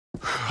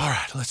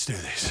right, let's do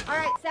this. All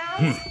right,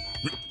 Sal.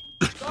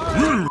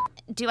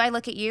 Do I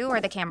look at you or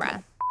the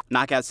camera?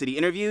 Knockout City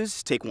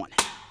interviews, take 1.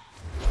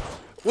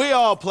 We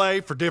all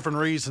play for different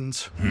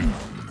reasons.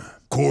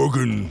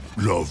 Korgan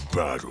loved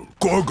battle.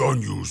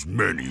 Korgan used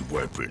many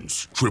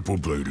weapons.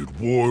 Triple-bladed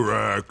war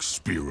axe,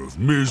 spear of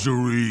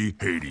misery,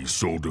 Hades'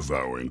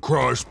 soul-devouring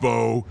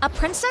crossbow. A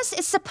princess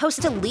is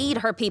supposed to lead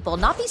her people,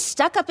 not be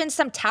stuck up in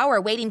some tower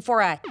waiting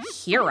for a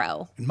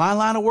hero. In my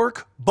line of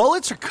work,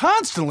 bullets are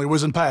constantly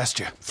whizzing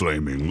past you.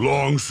 Flaming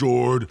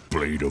longsword,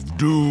 blade of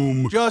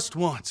doom. Just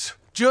once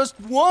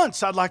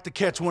I'd like to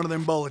catch one of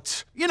them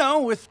bullets. You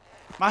know, with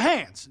my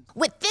hands.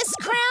 With this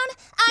crown,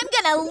 I'm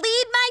gonna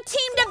lead my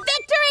team to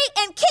victory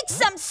and kick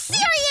some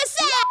serious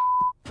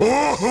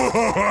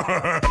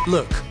ass!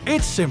 Look,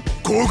 it's simple.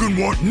 Korgan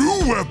want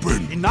new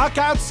weapon. In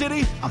Knockout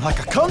City, I'm like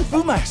a kung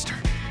fu master.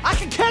 I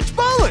can catch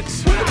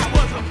bullets. Woo!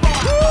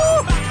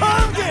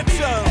 Come get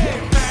some.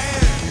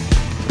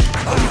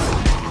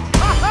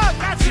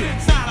 Got you.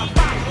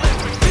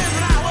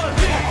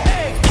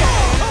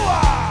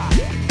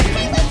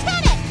 Hey,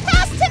 Lieutenant,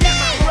 pass to me!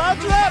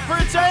 Roger that,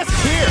 princess.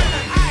 Here.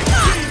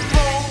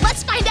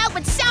 Let's find out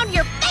what sound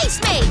your face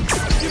makes!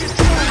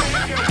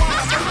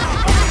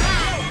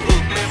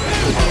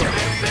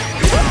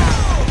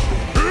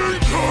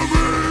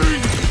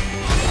 Incoming!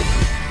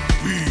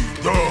 Be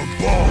the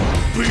ball!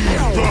 Be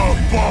the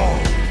ball!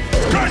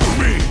 Catch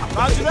me!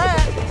 Roger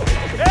that.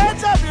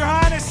 Heads up, Your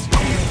Highness.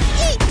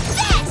 Eat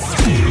this!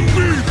 Be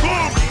the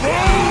ball!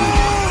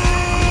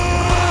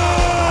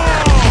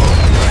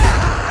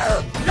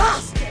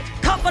 Lost it!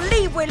 Can't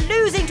believe we're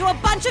losing to a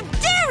bunch of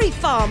dairy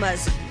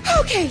farmers.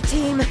 Okay,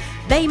 team.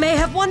 They may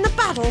have won the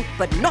battle,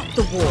 but not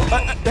the war.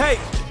 Hey,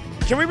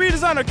 can we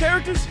redesign our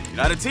characters? You're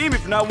not a team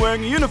if you're not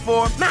wearing a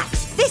uniform.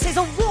 Max, this is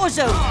a war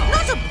zone,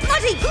 not a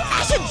bloody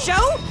fashion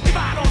show!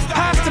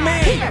 Pass to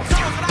me!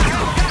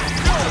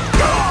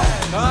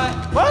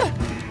 What?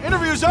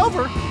 Interview's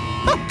over?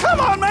 Oh, come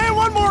on, man,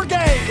 one more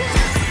game.